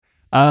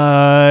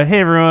Hey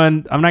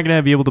everyone. I'm not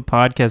gonna be able to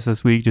podcast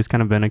this week. Just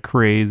kind of been a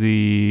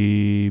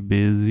crazy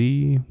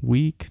busy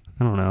week.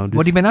 I don't know. What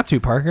have you been up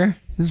to, Parker?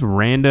 Just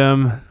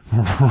random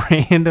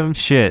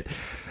shit.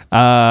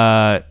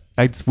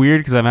 It's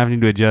weird because I'm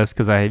having to adjust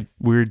because I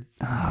don't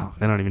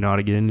even know how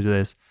to get into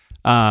this.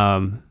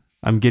 I'm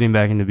getting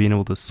back into being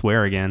able to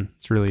swear again.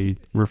 It's really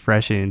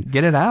refreshing.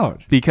 Get it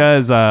out.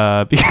 Because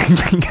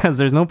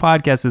there's no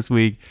podcast this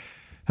week.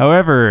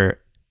 However,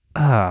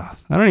 I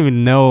don't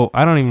even know.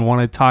 I don't even want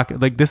to talk.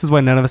 Like, this is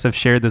why none of us have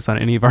shared this on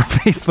any of our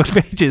Facebook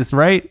pages,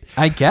 right?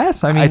 I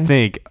guess. I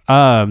think.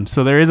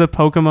 So there is a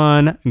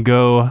Pokemon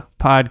Go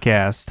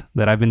podcast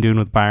that I've been doing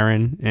with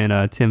Byron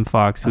and Tim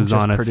Fox, who's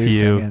on a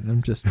few.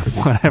 I'm just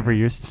producing. Whatever.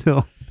 You're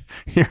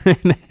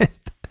in it.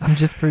 I'm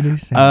just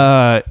producing.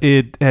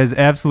 It has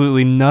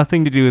absolutely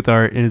nothing to do with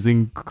art and is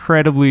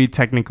incredibly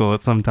technical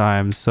at some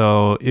times.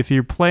 So if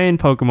you're playing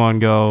Pokemon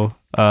Go,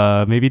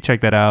 maybe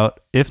check that out.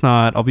 If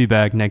not, I'll be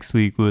back next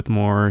week with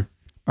more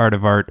Art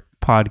of Art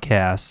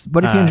podcasts.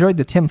 But if you enjoyed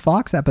the Tim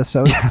Fox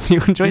episode,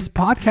 this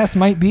podcast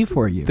might be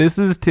for you. This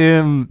is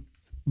Tim.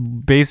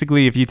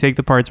 Basically, if you take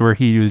the parts where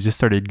he just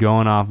started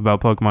going off about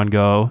Pokemon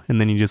Go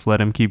and then you just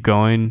let him keep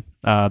going,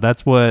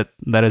 that's what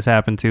that has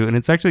happened to. And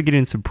it's actually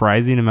getting a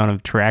surprising amount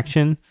of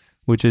traction,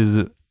 which is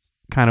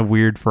kind of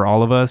weird for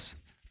all of us.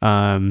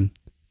 But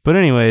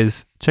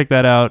anyways, check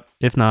that out.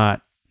 If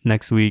not,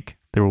 next week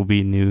there will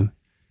be new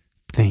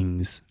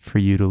things for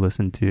you to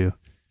listen to.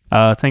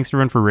 Thanks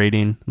everyone for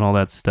rating and all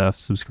that stuff,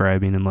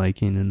 subscribing and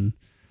liking and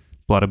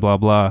blah, blah,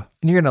 blah.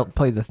 And you're going to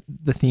play the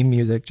theme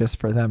music just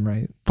for them,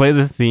 right? Play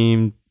the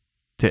theme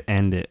to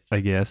end it, I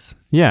guess.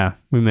 Yeah,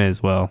 we may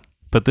as well.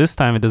 But this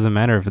time it doesn't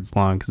matter if it's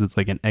long because it's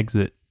like an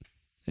exit,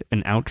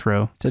 an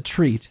outro. It's a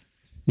treat.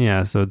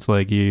 Yeah, so it's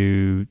like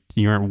you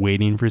aren't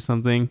waiting for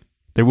something.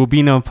 There will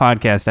be no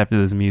podcast after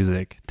this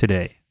music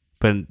today,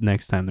 but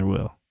next time there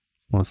will,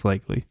 most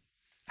likely.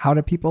 How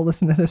do people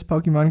listen to this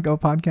Pokemon Go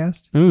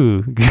podcast?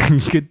 Ooh,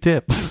 good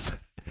tip.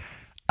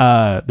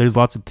 There's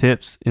lots of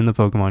tips in the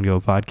Pokemon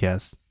Go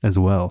podcast as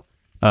well.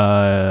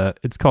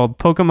 It's called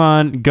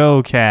Pokemon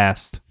Go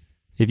Cast.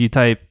 If you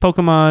type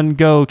Pokemon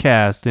Go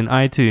Cast in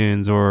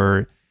iTunes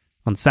or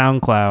on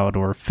SoundCloud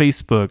or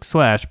Facebook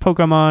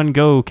 /Pokemon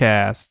Go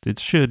Cast, it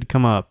should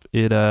come up.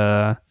 It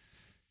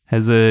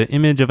has an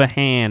image of a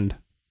hand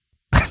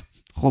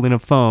holding a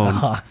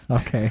phone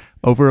okay.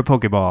 over a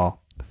Pokeball.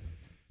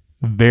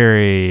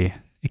 Very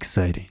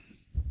exciting.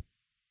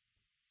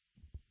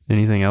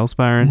 Anything else,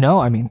 Byron? No,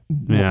 I mean...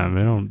 Yeah, I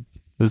don't...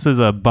 This is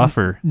a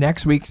buffer.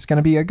 Next week's going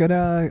to be a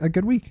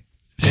good week.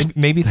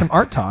 Maybe some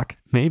art talk.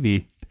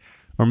 Maybe.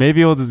 Or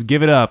maybe we'll just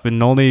give it up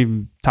and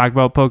only talk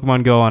about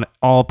Pokemon Go on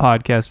all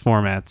podcast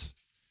formats.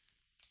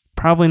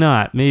 Probably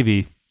not.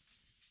 Maybe.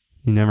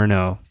 You never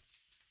know.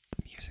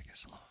 The music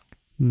is long.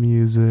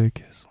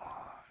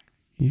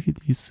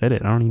 You said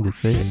it. I don't need to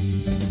say it.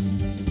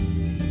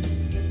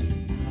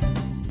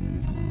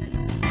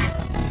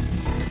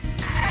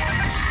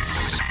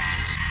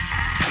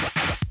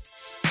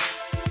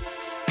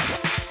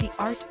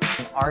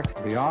 The art of